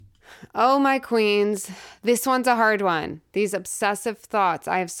Oh, my queens, this one's a hard one. These obsessive thoughts.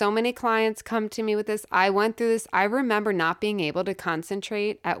 I have so many clients come to me with this. I went through this. I remember not being able to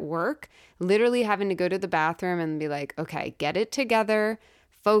concentrate at work, literally having to go to the bathroom and be like, okay, get it together,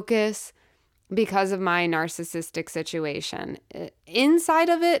 focus, because of my narcissistic situation. Inside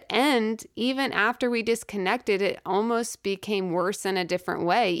of it, and even after we disconnected, it almost became worse in a different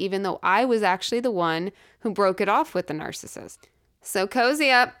way, even though I was actually the one who broke it off with the narcissist. So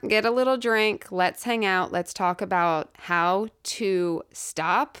cozy up, get a little drink, let's hang out, let's talk about how to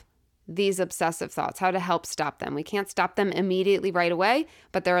stop these obsessive thoughts, how to help stop them. We can't stop them immediately right away,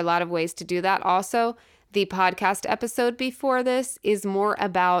 but there are a lot of ways to do that. Also, the podcast episode before this is more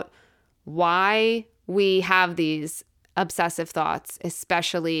about why we have these obsessive thoughts,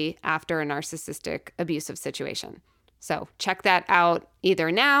 especially after a narcissistic abusive situation. So check that out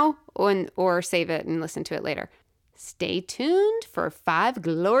either now or save it and listen to it later. Stay tuned for 5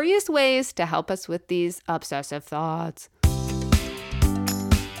 glorious ways to help us with these obsessive thoughts.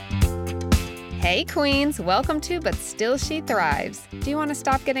 Hey queens, welcome to But Still She Thrives. Do you want to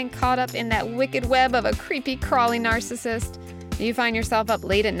stop getting caught up in that wicked web of a creepy, crawling narcissist? Do you find yourself up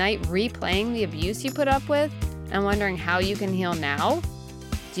late at night replaying the abuse you put up with and wondering how you can heal now?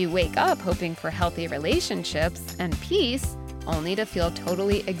 Do you wake up hoping for healthy relationships and peace only to feel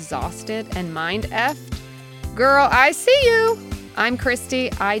totally exhausted and mind-effed? Girl, I see you. I'm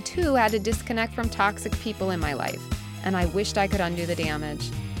Christy. I too had to disconnect from toxic people in my life, and I wished I could undo the damage.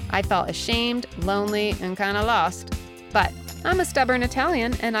 I felt ashamed, lonely, and kind of lost. But I'm a stubborn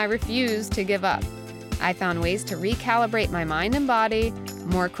Italian, and I refused to give up. I found ways to recalibrate my mind and body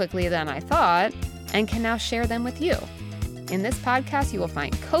more quickly than I thought, and can now share them with you. In this podcast, you will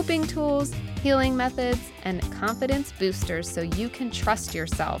find coping tools, healing methods, and confidence boosters so you can trust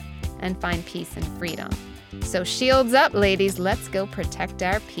yourself and find peace and freedom. So shields up, ladies. Let's go protect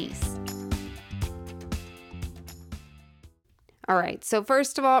our peace. All right. So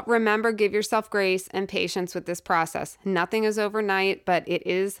first of all, remember, give yourself grace and patience with this process. Nothing is overnight, but it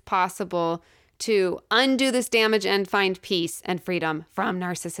is possible to undo this damage and find peace and freedom from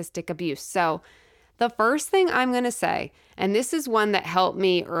narcissistic abuse. So the first thing I'm going to say, and this is one that helped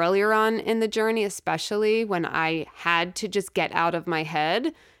me earlier on in the journey, especially when I had to just get out of my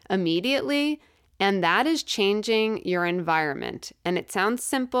head immediately, and that is changing your environment. And it sounds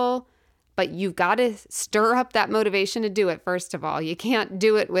simple, but you've got to stir up that motivation to do it, first of all. You can't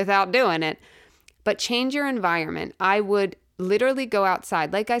do it without doing it. But change your environment. I would literally go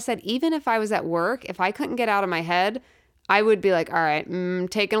outside. Like I said, even if I was at work, if I couldn't get out of my head, I would be like, all right,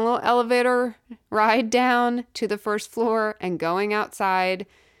 taking a little elevator ride down to the first floor and going outside,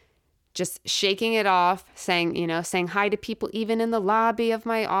 just shaking it off, saying hi to people, even in the lobby of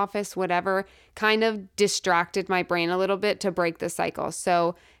my office, whatever, kind of distracted my brain a little bit to break the cycle.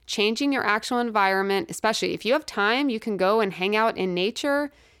 So changing your actual environment, especially if you have time, you can go and hang out in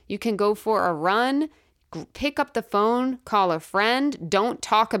nature. You can go for a run, pick up the phone, call a friend. Don't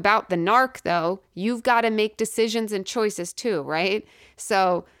talk about the narc though. You've got to make decisions and choices too, right?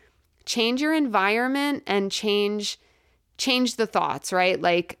 So change your environment and change the thoughts, right?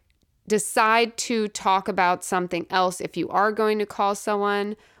 Like, decide to talk about something else if you are going to call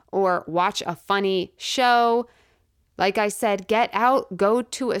someone, or watch a funny show. Like I said, get out, go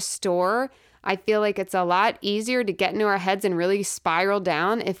to a store. I feel like it's a lot easier to get into our heads and really spiral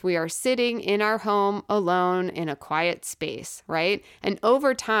down if we are sitting in our home alone in a quiet space, right? And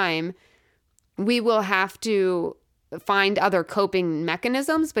over time, we will have to find other coping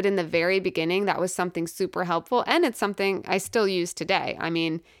mechanisms, but in the very beginning, that was something super helpful, and it's something I still use today. I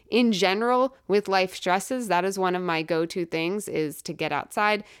mean, in general, with life stresses, that is one of my go-to things, is to get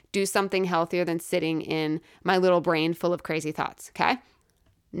outside, do something healthier than sitting in my little brain full of crazy thoughts, okay?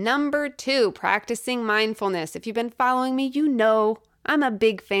 Number 2, practicing mindfulness. If you've been following me, you know I'm a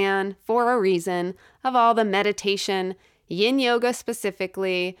big fan, for a reason, of all the meditation, yin yoga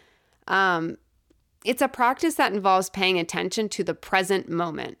specifically. It's a practice that involves paying attention to the present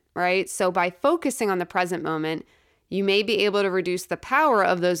moment, right? So by focusing on the present moment, you may be able to reduce the power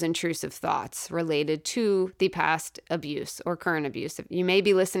of those intrusive thoughts related to the past abuse or current abuse. You may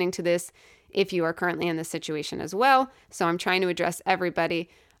be listening to this if you are currently in this situation as well. So I'm trying to address everybody.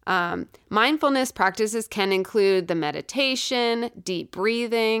 Mindfulness practices can include the meditation, deep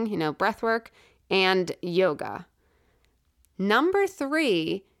breathing, breath work, and yoga. Number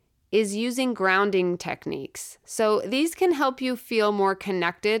 3 is using grounding techniques. So these can help you feel more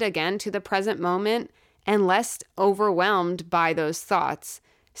connected, again, to the present moment and less overwhelmed by those thoughts.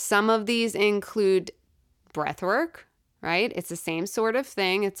 Some of these include breath work, right? It's the same sort of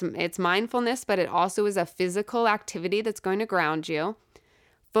thing. It's mindfulness, but it also is a physical activity that's going to ground you.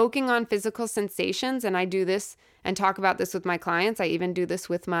 focusing on physical sensations, and I do this and talk about this with my clients. I even do this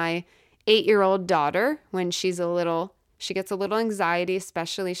with my 8-year-old daughter when she gets a little anxiety,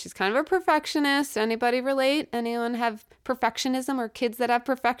 especially. She's kind of a perfectionist. Anybody relate? Anyone have perfectionism or kids that have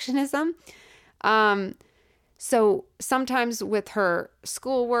perfectionism? So sometimes with her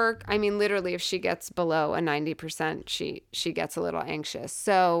schoolwork, I mean, literally if she gets below a 90%, she gets a little anxious.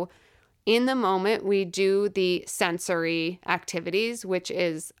 So in the moment, we do the sensory activities, which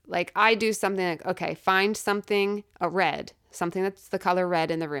is like I do something like, okay, find something red, something that's the color red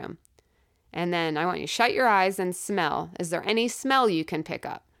in the room. And then I want you to shut your eyes and smell. Is there any smell you can pick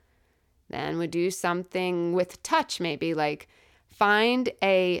up? Then we do something with touch, maybe like find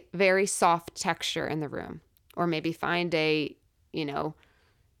a very soft texture in the room, or maybe find a,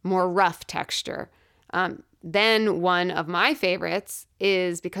 more rough texture. Then one of my favorites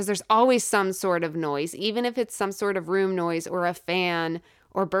is, because there's always some sort of noise, even if it's some sort of room noise or a fan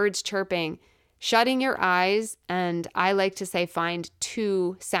or birds chirping, shutting your eyes, and I like to say find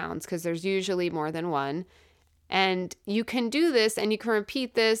 2 sounds because there's usually more than one. And you can do this and you can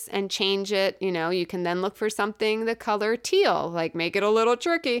repeat this and change it. You can then look for something the color teal, like make it a little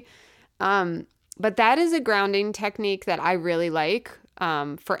tricky. But that is a grounding technique that I really like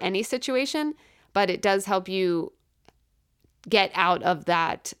for any situation, but it does help you get out of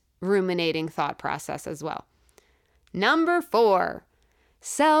that ruminating thought process as well. Number 4,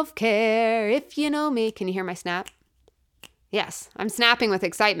 self-care. If you know me, can you hear my snap? Yes, I'm snapping with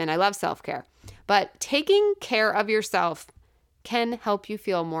excitement. I love self-care. But taking care of yourself can help you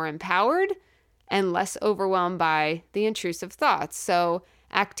feel more empowered and less overwhelmed by the intrusive thoughts. So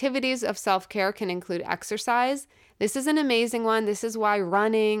activities of self-care can include exercise. This is an amazing one. This is why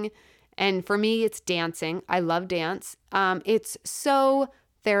running, and for me, it's dancing. I love dance. It's so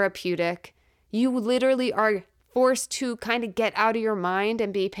therapeutic. You literally are forced to kind of get out of your mind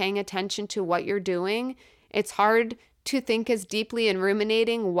and be paying attention to what you're doing. It's hard to think as deeply and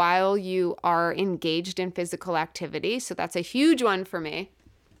ruminating while you are engaged in physical activity. So that's a huge one for me.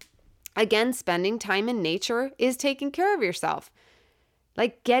 Again, spending time in nature is taking care of yourself.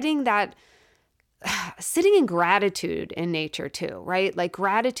 Like getting that, sitting in gratitude in nature too, right? Like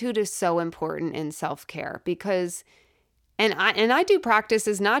gratitude is so important in self-care because, and I do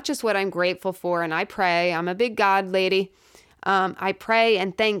practices, not just what I'm grateful for, and I pray. I'm a big God lady. I pray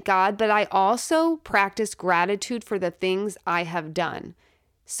and thank God, but I also practice gratitude for the things I have done.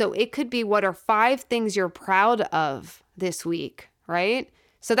 So it could be, what are 5 things you're proud of this week, right?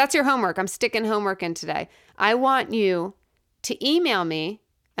 So that's your homework. I'm sticking homework in today. I want you to email me,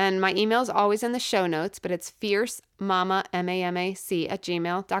 and my email is always in the show notes, but it's fiercemama,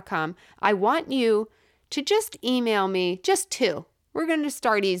 MAMAC@gmail.com. I want you to just email me, just 2. We're going to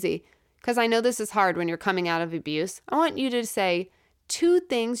start easy because I know this is hard when you're coming out of abuse. I want you to say 2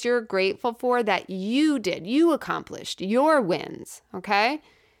 things you're grateful for that you did, you accomplished, your wins, okay?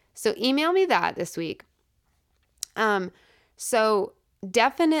 So email me that this week. So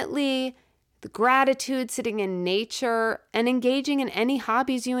definitely the gratitude, sitting in nature, and engaging in any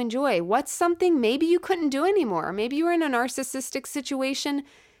hobbies you enjoy. What's something maybe you couldn't do anymore? Maybe you were in a narcissistic situation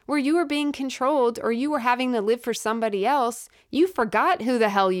where you were being controlled, or you were having to live for somebody else. You forgot who the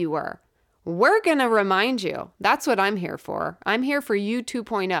hell you were. We're going to remind you. That's what I'm here for. I'm here for you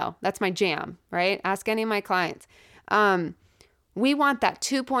 2.0. That's my jam, right? Ask any of my clients. We want that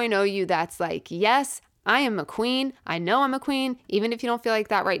 2.0 you that's like, yes, I am a queen. I know I'm a queen. Even if you don't feel like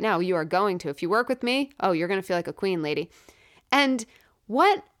that right now, you are going to. If you work with me, oh, you're going to feel like a queen, lady. And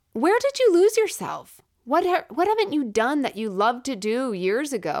where did you lose yourself? What haven't you done that you loved to do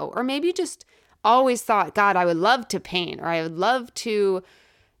years ago? Or maybe you just always thought, God, I would love to paint, or I would love to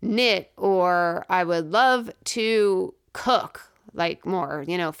knit, or I would love to cook like more,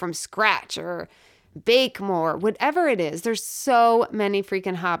 from scratch, or bake more, whatever it is. There's so many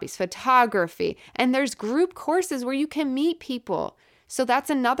freaking hobbies, photography, and there's group courses where you can meet people. So that's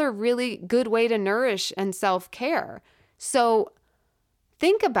another really good way to nourish and self-care. So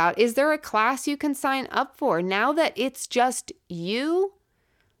think about, is there a class you can sign up for now that it's just you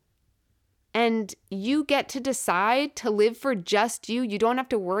and you get to decide to live for just you? You don't have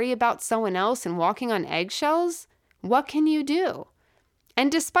to worry about someone else and walking on eggshells. What can you do? And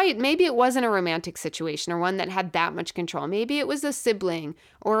despite, maybe it wasn't a romantic situation or one that had that much control. Maybe it was a sibling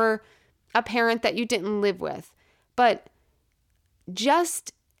or a parent that you didn't live with. But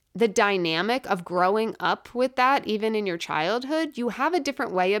just the dynamic of growing up with that, even in your childhood, you have a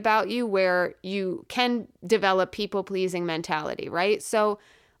different way about you where you can develop people-pleasing mentality, right? So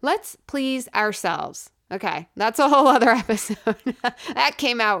let's please ourselves. Okay, that's a whole other episode. That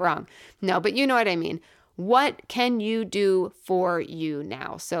came out wrong. No, but you know what I mean. What can you do for you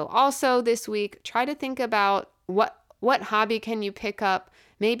now? So also this week, try to think about what hobby can you pick up?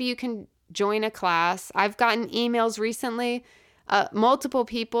 Maybe you can join a class. I've gotten emails recently, multiple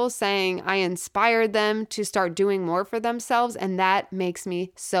people saying I inspired them to start doing more for themselves, and that makes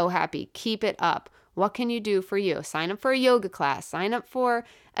me so happy. Keep it up. What can you do for you? Sign up for a yoga class. Sign up for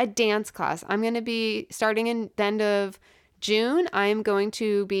a dance class. I'm going to be starting in the end of June. I'm going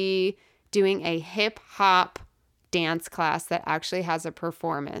to be doing a hip hop dance class that actually has a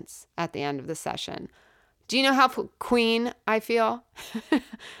performance at the end of the session. Do you know how queen I feel?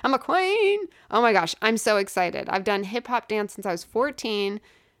 I'm a queen. Oh my gosh, I'm so excited. I've done hip hop dance since I was 14,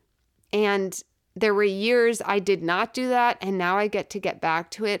 and there were years I did not do that, and now I get to get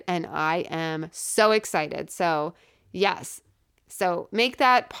back to it, and I am so excited. So yes, so make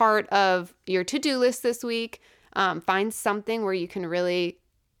that part of your to-do list this week. Find something where you can really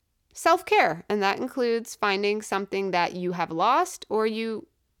self-care, and that includes finding something that you have lost or you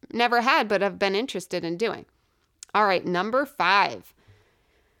never had but have been interested in doing. All right, number 5,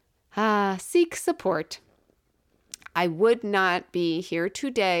 seek support. I would not be here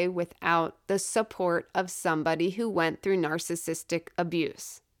today without the support of somebody who went through narcissistic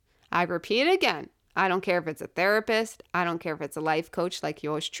abuse. I repeat again, I don't care if it's a therapist, I don't care if it's a life coach like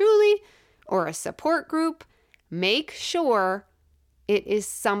yours truly, or a support group. Make sure it is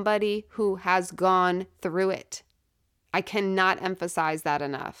somebody who has gone through it. I cannot emphasize that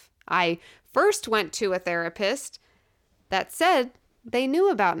enough. I first went to a therapist that said they knew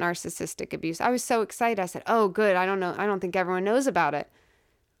about narcissistic abuse. I was so excited. I said, oh, good. I don't think everyone knows about it.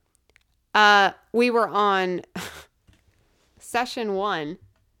 We were on session 1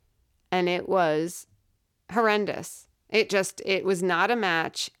 and it was horrendous. It was not a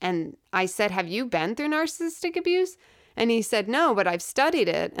match. And I said, have you been through narcissistic abuse? And he said, no, but I've studied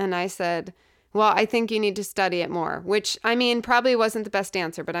it. And I said, well, I think you need to study it more, which I mean, probably wasn't the best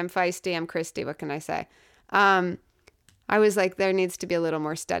answer, but I'm feisty. I'm Christy. What can I say? I was like, there needs to be a little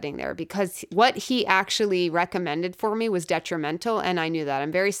more studying there, because what he actually recommended for me was detrimental. And I knew that.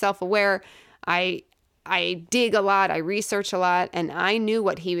 I'm very self-aware. I dig a lot. I research a lot. And I knew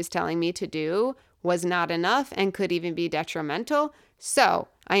what he was telling me to do was not enough and could even be detrimental. So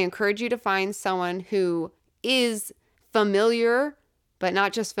I encourage you to find someone who is familiar, but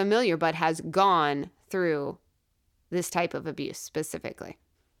not just familiar, but has gone through this type of abuse specifically.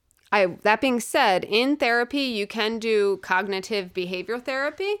 That being said, in therapy, you can do cognitive behavioral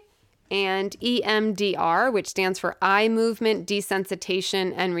therapy and EMDR, which stands for eye movement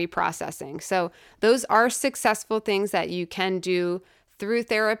desensitization and reprocessing. So those are successful things that you can do through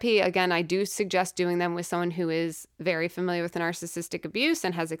therapy. Again, I do suggest doing them with someone who is very familiar with narcissistic abuse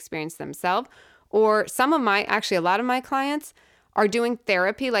and has experienced themselves. Or a lot of my clients are doing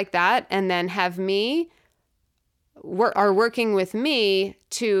therapy like that and then have are working with me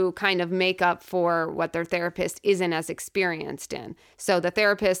to kind of make up for what their therapist isn't as experienced in. So the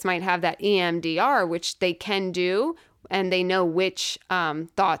therapist might have that EMDR, which they can do, and they know which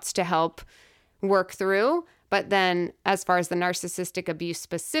thoughts to help work through. But then as far as the narcissistic abuse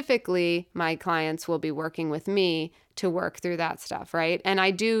specifically, my clients will be working with me to work through that stuff, right? And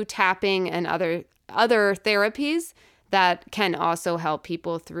I do tapping and other therapies that can also help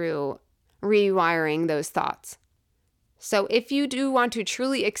people through rewiring those thoughts. So if you do want to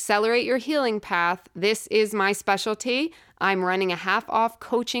truly accelerate your healing path, this is my specialty. I'm running a half-off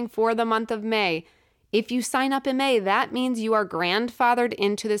coaching for the month of May. If you sign up in May, that means you are grandfathered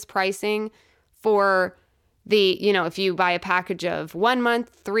into this pricing for if you buy a package of 1 month,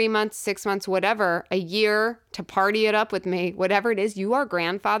 3 months, 6 months, whatever, a year to party it up with me, whatever it is, you are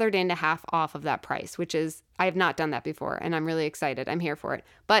grandfathered into half off of that price, which is, I have not done that before, and I'm really excited. I'm here for it.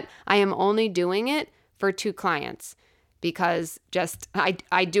 But I am only doing it for 2 clients because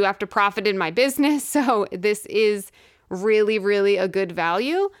I do have to profit in my business. So this is really, really a good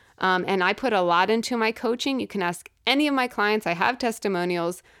value. And I put a lot into my coaching. You can ask any of my clients. I have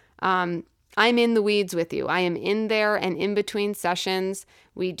testimonials. I'm in the weeds with you. I am in there and in between sessions.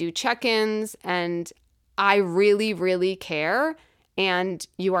 We do check-ins and I really, really care. And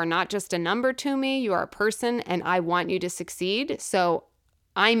you are not just a number to me. You are a person and I want you to succeed. So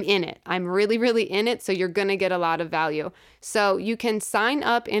I'm in it. I'm really, really in it. So you're going to get a lot of value. So you can sign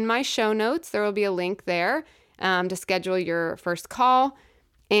up in my show notes. There will be a link there to schedule your first call.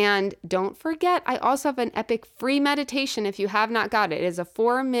 And don't forget, I also have an epic free meditation if you have not got it. It is a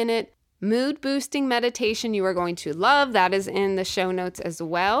 4-minute mood boosting meditation you are going to love. That is in the show notes as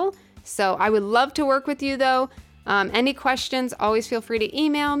well. So I would love to work with you though. Any questions, always feel free to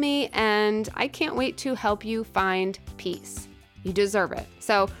email me, and I can't wait to help you find peace. You deserve it.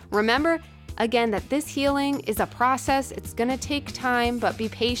 So remember, Again, that this healing is a process. It's going to take time, but be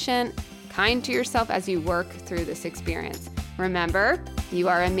patient, kind to yourself as you work through this experience. Remember, you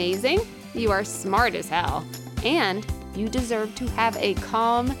are amazing, you are smart as hell, and you deserve to have a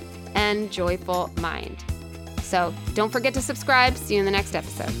calm and joyful mind. So don't forget to subscribe. See you in the next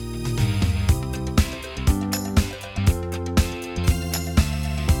episode.